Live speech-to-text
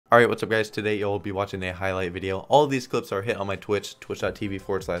Alright, what's up guys? Today you'll be watching a highlight video. All of these clips are hit on my Twitch,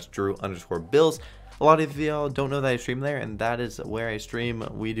 twitch.tv/Drew_Bills. A lot of y'all don't know that I stream there, and that is where I stream.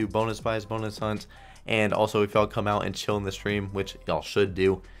 We do bonus buys, bonus hunts, and also if y'all come out and chill in the stream, which y'all should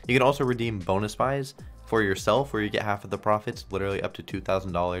do, you can also redeem bonus buys for yourself where you get half of the profits, literally up to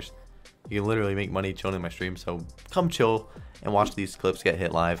 $2,000. You can literally make money chilling in my stream, so come chill and watch these clips get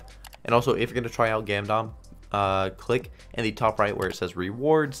hit live. And also, if you're going to try out Gamdom, click in the top right where it says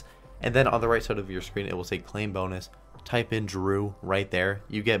rewards, and then on the right side of your screen it will say claim bonus. Type in Drew right there.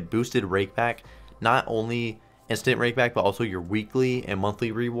 You get boosted rakeback, not only instant rakeback but also your weekly and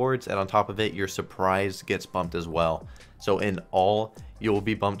monthly rewards, and on top of it your surprise gets bumped as well. So in all you will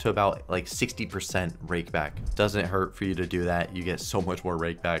be bumped to about like 60% rakeback. Doesn't hurt for you to do that. You get so much more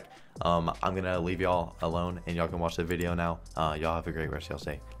rakeback. I'm gonna leave y'all alone and y'all can watch the video now. Y'all have a great rest of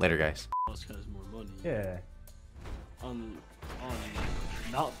y'all day. Later guys. Us has more money. Yeah. On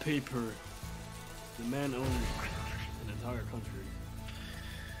not paper, the man owns an entire country.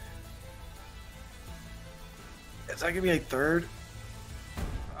 Is that gonna be like third?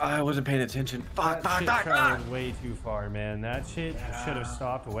 I wasn't paying attention. That shit traveled way too far, man. That shit should have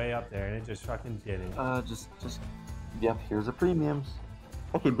stopped way up there, and it just fucking didn't. Yep, here's the premiums.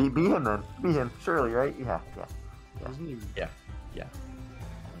 Okay, be him then. Be him. Surely, right? Yeah. Doesn't he? Yeah. Oh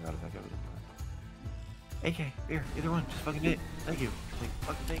my god, if I go AK, here, either one, just fucking do it. Thank you. Like,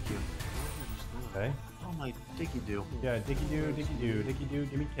 fucking thank you. Okay. Oh my dicky do. Yeah, dicky do.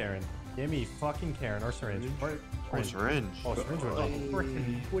 Give me Karen. Give me fucking Karen or syringe. Oh, syringe. Oh, syringe.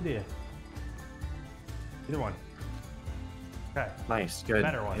 Freaking would it? Either one. Okay. Nice, good.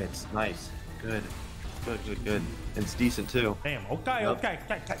 Better one. It's nice. Good. It's decent too. Damn. Okay.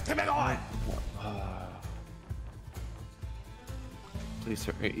 Take it on. Please,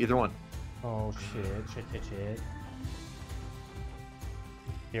 sir. Either one. Oh shit.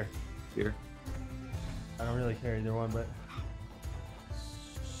 Here. I don't really care either one, but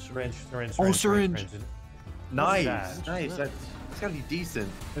syringe. Oh, syringe. Nice. Nice. That's gotta be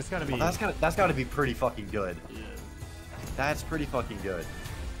decent. It's gotta be. Well, that's gotta be pretty fucking good. Yeah. That's pretty fucking good.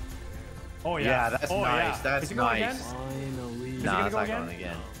 Oh yeah. Yeah, that's nice. Yeah. That's Is it going nice. Finally. Nah, it's go not again? going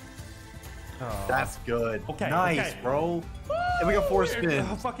again. Oh. That's good. Okay. Nice, okay. bro. And we got 4 spins.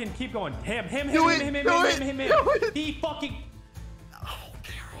 Oh, fucking keep going. Him. Do it. He fucking.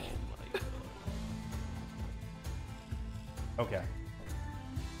 Okay.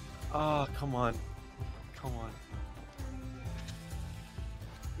 Oh, come on.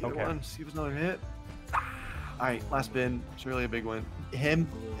 Either Okay. one. See if it's another hit. Alright, last spin. It's really a big one. Him,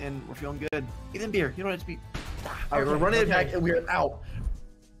 and we're feeling good. Ethan Beer, you don't have to be. Alright, we're running it back and we're out.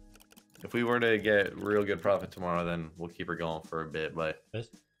 If we were to get real good profit tomorrow, then we'll keep her going for a bit, but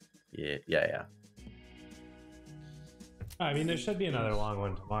yeah. I mean, there should be another long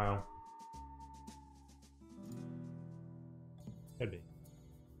one tomorrow. Could be.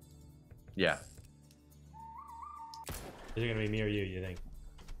 Yeah. Is it gonna be me or you think?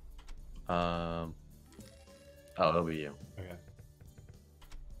 Oh, it'll be you. Okay.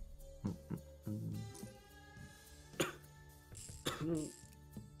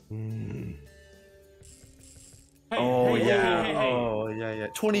 Oh yeah. Hey. Oh yeah.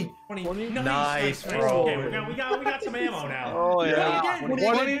 20. 20. Nice, bro. Okay, we got some ammo now. Oh yeah.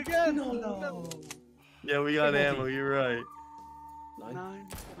 20 again. No. Yeah, we got ammo. You're right. 9.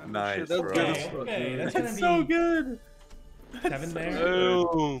 Nice, That's bro. Okay, that's gonna It's be so good. 7 there.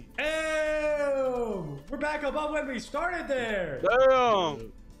 Boom. Oh, we're back above when we started there.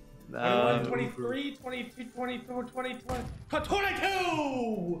 Damn. 21, 23, 22, 24, 20,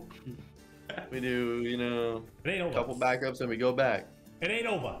 22. We do, It ain't a over. couple backups and we go back. It ain't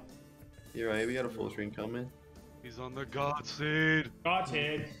over. You're right. We got a full screen coming. He's on the God seed. God's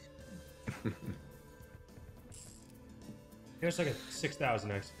head. Here's like a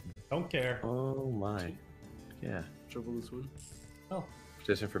 6,000x. Don't care. Oh my. Yeah. Triple this one. Oh.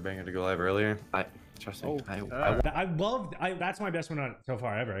 Petition for Banger to go live earlier. Trust me. I loved. That's my best one on so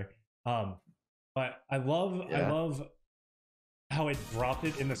far ever. But I love how it dropped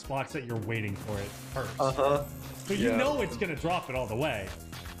it in the spots that you're waiting for it first. So you know it's gonna drop it all the way.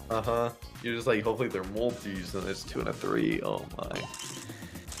 You're just like, hopefully they're multis and it's 2 and a 3. Oh my.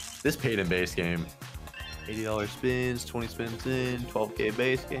 This paid in base game. $80 spins, 20 spins in, 12k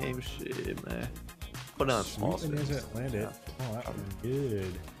base game. Shit, man. Put on small spins. Land it. Oh, that was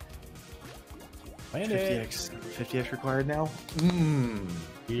good. Land it. 50x required now.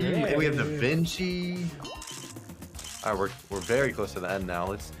 Yeah. And we have the Vinci. Alright, we're very close to the end now.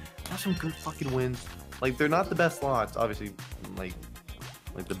 Let's have some good fucking wins. Like, they're not the best slots, obviously. Like,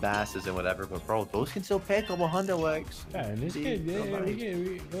 like the basses and whatever. But bro, those can still pay a couple $100. Yeah, and this kid,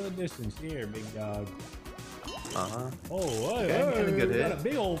 we go the distance here, big dog. Oh, Okay, we good hit. got a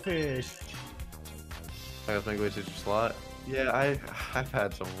big old fish. I gotta make way to your slot. Yeah, I've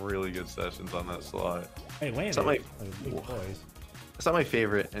had some really good sessions on that slot. Hey, land It's it. not my, Big boys. it's not my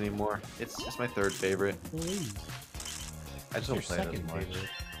favorite anymore. It's my third favorite. Please. I just don't Your play it as second much. favorite.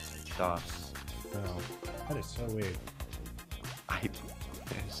 DOS. No, that is so weird.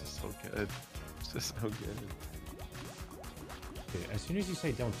 It's just so good. It's just so good. Dude, as soon as you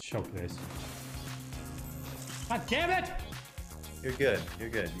say don't choke this. God damn it! You're good. You're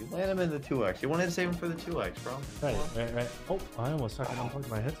good. You land him in the 2x. You wanted to save him for the 2x, bro. Right. Oh, I almost fucking unplugged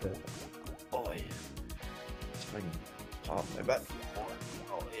my headset. Oh, yeah. Let's fucking pop my butt.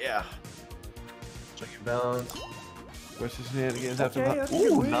 Oh, yeah. Check your balance. What's his shenanigans after that? that's a Ooh,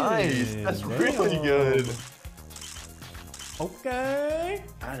 good win. nice. That's really Damn. good. Okay.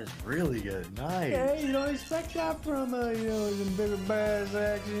 That is really good. Nice. Okay, you don't expect that from, some bigger bass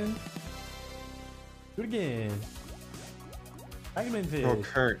action. Do it again. Diamond fish. Bro,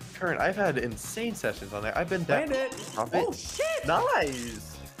 current. I've had insane sessions on there. I've been down. Land it. Drop it. Oh, shit.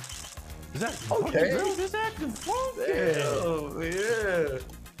 Nice. Is that Okay. Bro, this acting funky. Damn, yeah.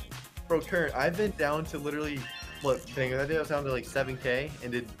 Bro, current. I've been down to literally, what, thing? I think I was down to like 7K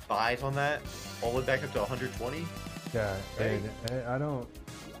and did buys on that all the way back up to 120. Yeah, Hey. I don't.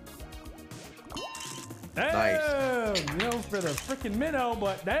 Nice. Damn, you know, for the freaking minnow,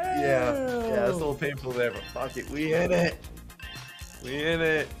 but damn. Yeah, it's a little painful there, but fuck it. We in it. We in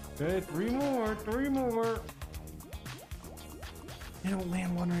it. Good, three more. You don't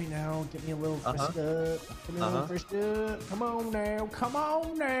land one right now. Get me a little frished up. Get me a little frished up. Come on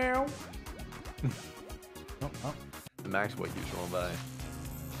now. Oh. Max, what he's rolling by?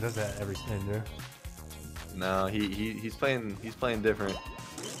 Does that every spin, dude? No, he's playing different.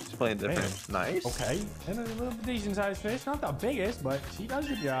 He's playing different. Nice. Okay, and a little decent sized fish. Not the biggest, but she does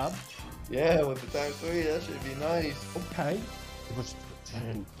the job. Yeah, with the ×3, that should be nice. Okay. It was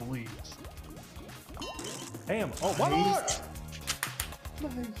 10, please. Damn. Oh, one more. Nice.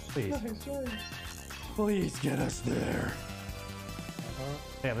 Please. Nice. Please get us there.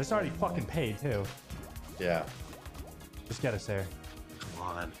 Damn, this already fucking paid too. Yeah. Just get us there. Come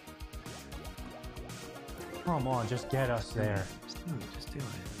on. Come on, just get us there. Just do it.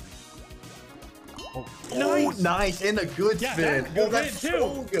 Oh, Nice. Nice. And a good Yeah, spin. that's good That's spin,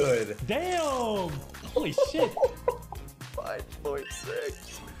 so good. Damn! Holy shit!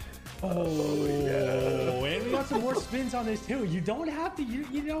 5.6. Oh, yeah. and we got some more spins on this too. You don't have to.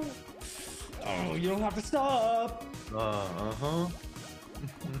 You don't. Oh, you don't have to stop.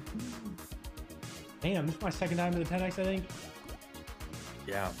 Damn, this is my second time to the 10x, I think.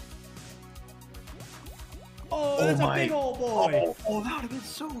 Yeah. Oh, that's a big old boy. Oh, that would have been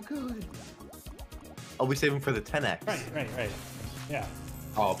so good. Oh, we save him for the 10x. Right. Yeah.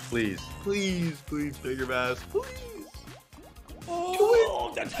 Oh, please, bigger bass, please.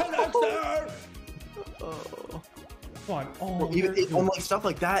 Oh, the 10x there. Oh. Come on. Oh, Bro, even on like stuff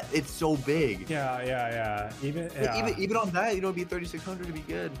like that, it's so big. Yeah. Even on that, you know, it'd be 3,600 to be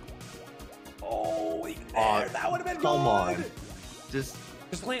good. Oh, even there. That would have been good. Come on. Just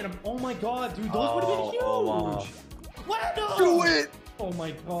land him. Oh my god, dude. Those would have been huge. oh, wow. Land him. Do it. Oh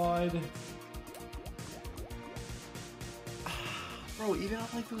my god. Bro, even on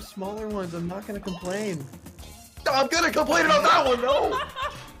like those smaller ones, I'm not gonna complain. I'm gonna complain about that one, though.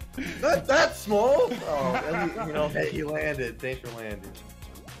 Not that small. Oh, at least, you know, hey, he landed. Thanks for landing.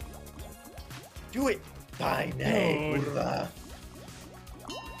 Do it. Bye,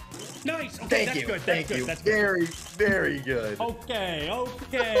 Nice. Okay, Thank you. Good. Thank you. That's good. Very, very good. Okay.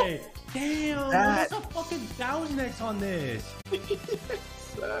 Damn. That- There's a fucking 1000x on this.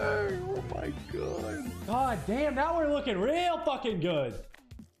 Sir, oh my god. God damn. Now we're looking real fucking good.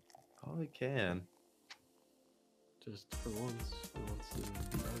 Oh, we can. Just for once.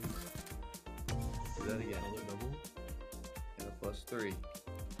 Do that again. Another double. And a +3.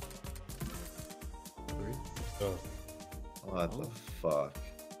 3. Oh. What the fuck?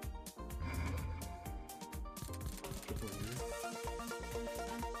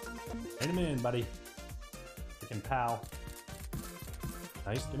 Hit him in, buddy. Freaking pal.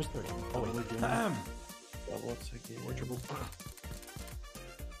 Nice. Give us 3. Oh, wait. Double again. Triple.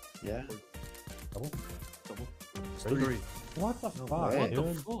 Yeah. Double. 3. What the fuck, way.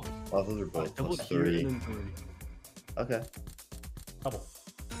 dude? Oh, those are both Double +3. here and then 3. Okay. Double.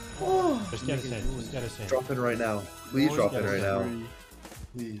 Oh, Just get us in. Just get us in. drop in right now. Please Always drop get in right us now. 3.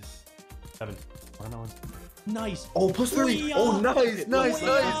 Please. 7. Watermelons. Nice. Oh, +3. Yeah. Oh, nice.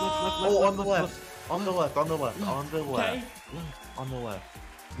 Yeah. Oh, on the left. On the left, on the left, on the left. Okay. On the left.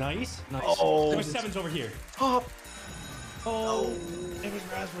 Nice. Nice. Oh, There's 7s over here. top. Oh, it was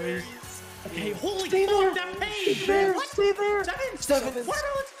raspberries. Okay, holy Stay fuck, there. that paid! Stay there. What? Stay there. 7s! Sevens.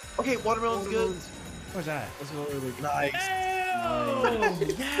 Watermelons! Okay, watermelon's good. What's that? That's what we're looking. Nice. Oh, yes,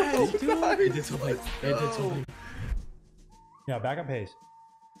 dude. They did something. They did something. Yeah, back up pace.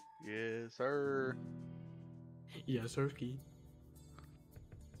 Yes, sir. Yeah, Surfkey.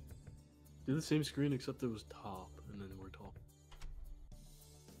 Do the same screen except it was top, and then we're top.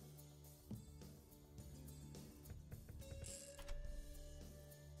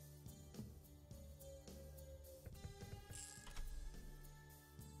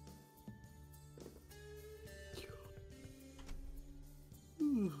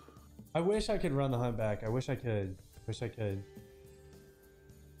 I wish I could run the hunt back. I wish I could. Wish I could.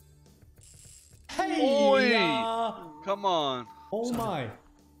 Hey! Oi! Come on. Oh my.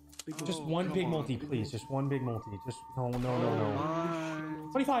 Just Oh, one come big on, multi, big please. multi. Just one big multi. Just no, no, no, no. Fine.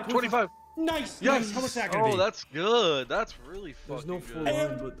 25. 25. Nice. Yes. Nice. How much is that gonna be? Oh, that's that's good. That's really There's fucking no full good.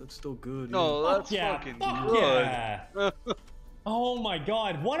 line, but that's still good. No, Fuck that's yeah. fucking Fuck good. yeah. Oh my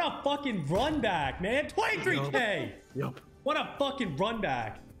god. What a fucking run back, man. 23k. Yup. What a fucking run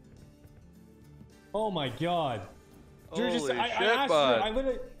back. Oh my god. Drew Holy I shit, asked bud.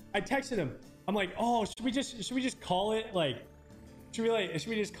 him, I texted him. I'm like, oh, should we just call it? Like, should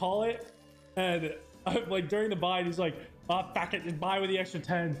we just call it? And like during the buy, he's like, fuck it, just buy with the extra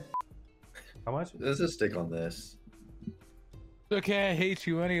 10. How much? There's a stick on this. Okay, I hate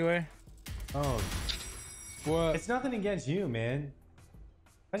you anyway. Oh, What? it's nothing against you, man.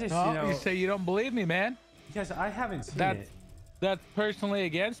 I just, No, you know, you say you don't believe me, man. because I haven't seen That- it. That's personally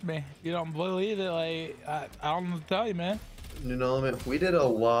against me. You don't believe it, like I don't know what to tell you, man. New no limit. We did a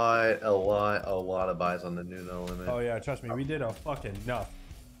lot of buys on the new no limit. Oh yeah, trust me, we did a fucking enough.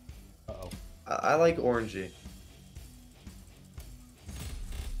 Uh-oh. I like orangey.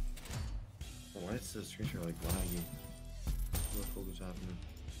 Why is the screen share like laggy? What the fuck is happening?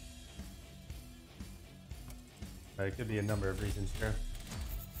 It could be a number of reasons here.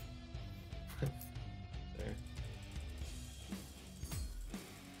 There.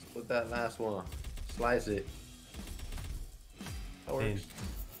 Split that last one. Slice it. That works.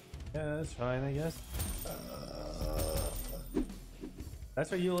 Yeah, that's fine, I guess. That's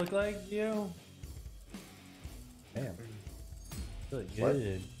what you look like, you? Damn. Really What?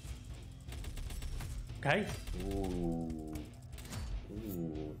 good. Okay. Ooh.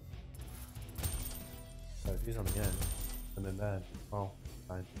 Ooh. Oh, he's on the end. And then that. Oh,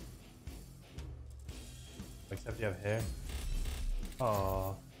 fine. Except you have hair.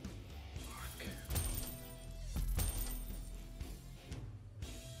 Oh.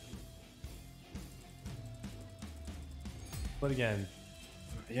 But again,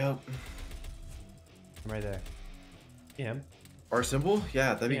 Yep. I'm right there. Him. Our symbol?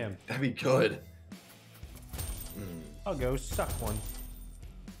 Yeah, Damn. that'd be good. I'll go suck one.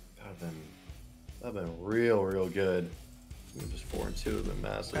 That'd been real good. Just 4 and 2 have been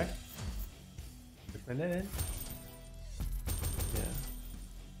massive. Okay. Push my in. Yeah.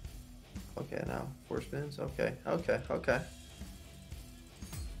 Okay, now 4 spins. Okay. Wild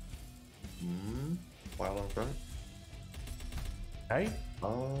on front. Okay.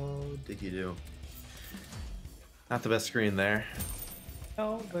 Oh, Dicky do. Not the best screen there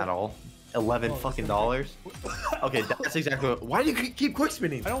No, but at all. 11 Oh, fucking this dollars. Okay, that's exactly what. Why do you keep quick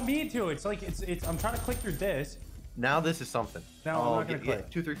spinning? I don't mean to. It's like it's. I'm trying to click through this. Now this is something. No, I'm not gonna click.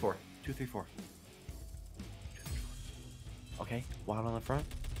 2, 3, 4. 2, 3, 4. 2, 3, 4. Okay, wild on the front.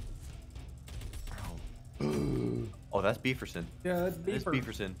 Oh, that's Beeferson. Yeah, that's That's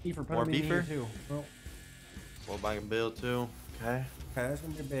Beeferson. Beefer, put More him in here beefer? too. Well, Well, back and bill too. Okay. okay, that's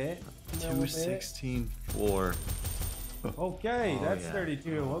gonna be a bit. A little bit. 216 4. Okay, Oh, that's yeah.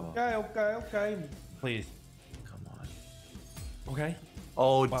 32. Oh. Okay. Please. Come on. Okay.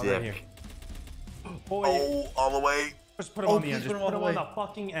 Oh, Wow, dick. right here. Oh, Oh, all the way. just put him Oh, on the end. please Just put him put all him the on the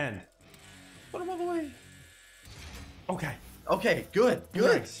fucking end. Put him all the way. Okay. Okay, good.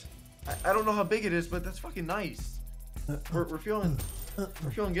 Nice. I don't know how big it is, but that's fucking nice. We're feeling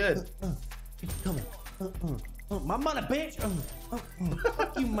good. Keep coming. My money, bitch.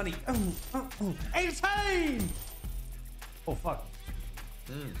 Fuck you, money. 18. Oh fuck.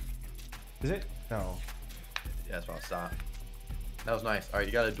 Is it? No. Yeah, that's why I'll stop. That was nice. All right,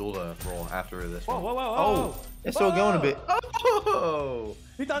 you got a duel to roll after this Whoa, one. whoa, whoa, Oh, whoa. it's still going a bit. Whoa. Oh,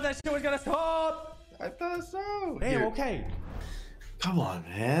 You thought that shit was gonna stop? I thought so. Damn. Here. Okay. Come on,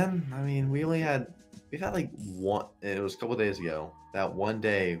 man. I mean, we've had like one, it was a couple days ago, that one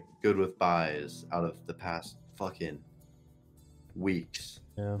day good with buys out of the past fucking weeks.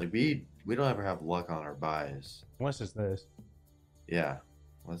 Yeah. Like we We don't ever have luck on our buys. Unless it's this. Yeah.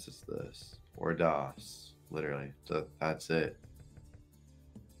 Unless it's this. Or DOS. Literally. So that's it.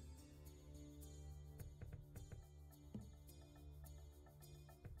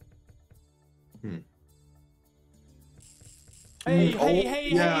 Hey, Oh, hey, hey,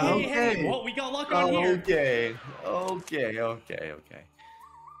 yeah, hey, hey, okay. hey. Well, we got luck on here. Okay.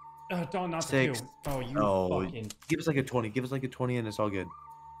 Don't not the 6. two. Oh, you Oh, fucking. give us like a 20. Give us like a 20 and it's all good.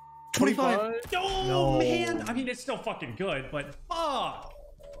 25. No, No. man. I mean, it's still fucking good, but fuck.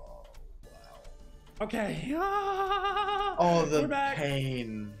 Okay. Ah, Oh, the we're back.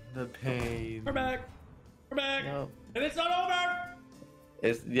 pain. The pain. We're back. We're back. Yep. And it's not over.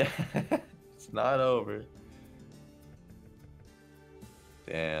 It's yeah. It's not over.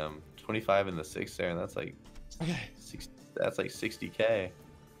 Damn. 25 in the 6 there, and that's like Okay. 60, that's like 60K.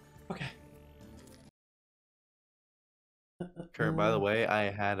 Okay. Kurt, by the way, I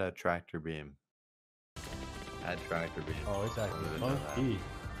had a tractor beam. Oh, it's actually I didn't know that. funky.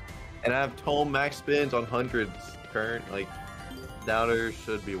 And I have total max spins on hundreds. Current, like, doubters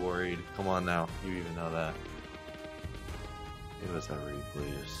should be worried. Come on now, you even know that. Give us a read,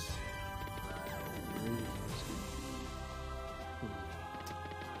 please.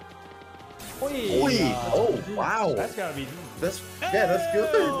 Oi. Oh wow! That's gotta be. That's yeah, that's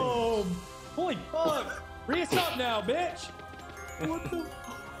good. Damn! Holy fuck! Race up now, bitch! What the?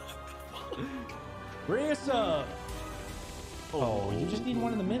 Race up! Oh, you just need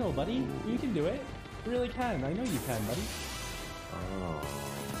one in the middle, buddy. You can do it. You really can. I know you can, buddy. Oh.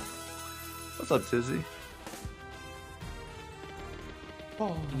 What's up, Tizzy?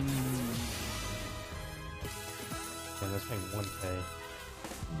 Oh. Man, that's paying 1K.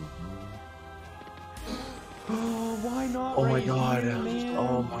 Oh, why not? Oh my right god! here, man?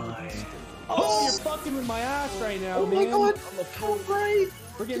 Oh my! Oh, you're fucking with my ass right now, Oh man. my god! Oh right!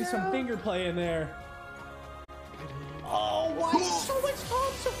 We're getting some finger play in there. Oh, why so much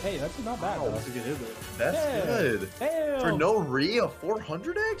time? Hey, that's not bad, though. That's a good hit, though. That's Yeah. good. Damn. For no re a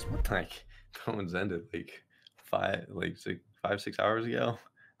 400x? What? Like that one's ended like 5-6 hours ago.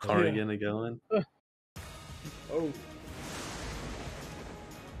 Already Yeah. gonna go in. Oh.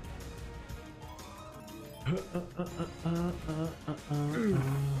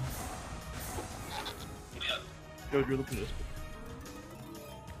 Yo, you're looking at this.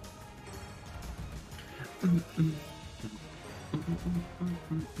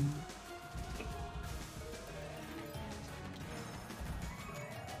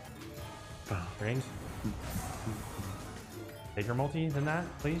 Rings. Bigger multi than that,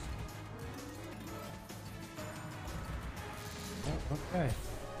 please. Oh, okay.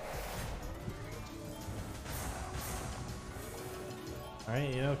 All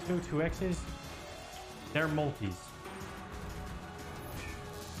right, you know, two X's. They're multis.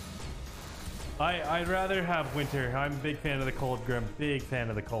 I'd rather have winter. I'm a big fan of the cold, Grim. Big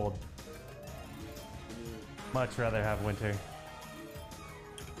fan of the cold. Much rather have winter.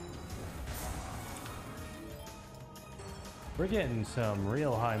 We're getting some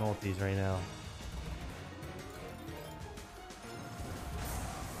real high multis right now.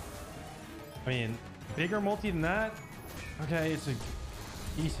 I mean, bigger multi than that? Okay, it's a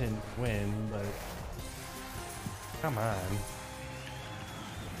decent win, but come on.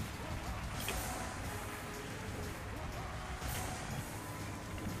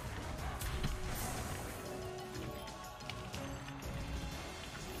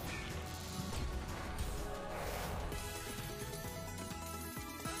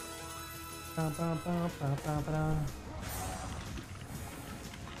 Bum, bum, bum, bum, bum, bum.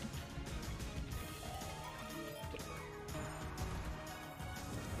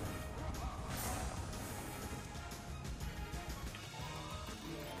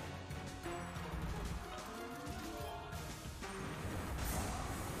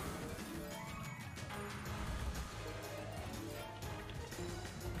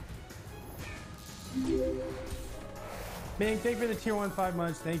 Ming, thank you for the tier 1 5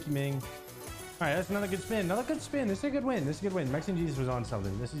 months. Thank you, Ming. All right, that's another good spin. Another good spin. This is a good win. This is a good win. Mexican Jesus was on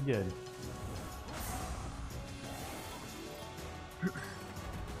something. This is good.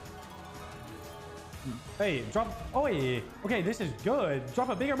 Hey, drop. Oh, yeah. Okay, this is good. Drop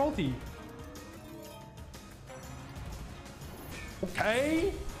a bigger multi.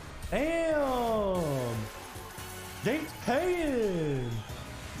 Okay. Damn. Gates paying.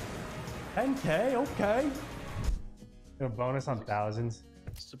 10K. Okay. A bonus on thousands.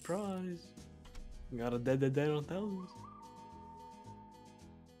 Surprise. Got a dead on thousands.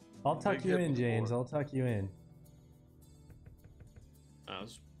 I'll tuck Big you hit in, James. before. I'll tuck you in. I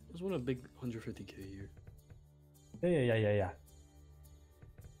just want a big 150K here. Yeah.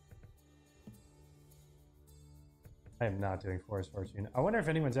 I am not doing Forest Fortune. I wonder if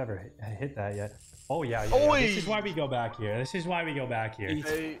anyone's ever hit that yet. Oh yeah, yeah, Oi! This is why we go back here. This is why we go back here.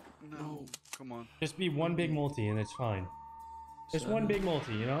 Hey, no, come on. Just be one big multi and it's fine. Just one big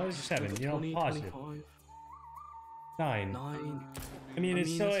multi, you know. It's 7, you know, 20, positive. 25, 9. 9. I mean,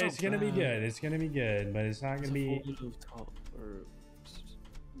 it's so not it's gonna be bad. good. It's gonna be good, but it's not It's gonna a be. full of top or.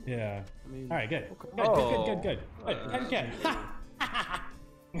 Yeah. I mean, All right, good. okay. Good. 10K.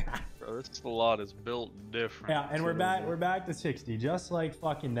 Bro, this lot is built different. Yeah, and we're back. We're back to 60, just like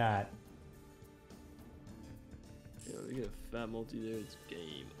fucking that. Yeah, we get a fat multi there. It's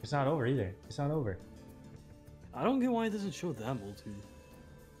game. It's not over either. It's not over. I don't get why it doesn't show that multi.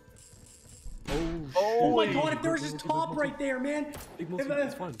 Oh my shit. god! If there's Big his multi, top big right there, man. Big multi, If,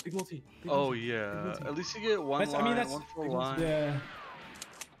 it's fine. Big multi. Big Oh multi, yeah, big multi, at least you get one line, one full big line. Yeah.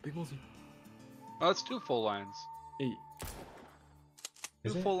 Big multi. Oh, that's 2 full lines. 8.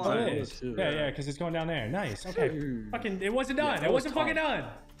 Is 2 it? full Oh, lines. it is. Too. Yeah, because it's going down there. Nice. Okay. Dude. Fucking, it wasn't done. Yeah, it wasn't top. fucking done.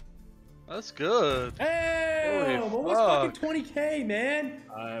 That's good. Hey, Holy what was fuck. fucking 20K, man?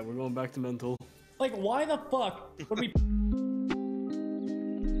 Alright, we're going back to mental. Like, why the fuck would we?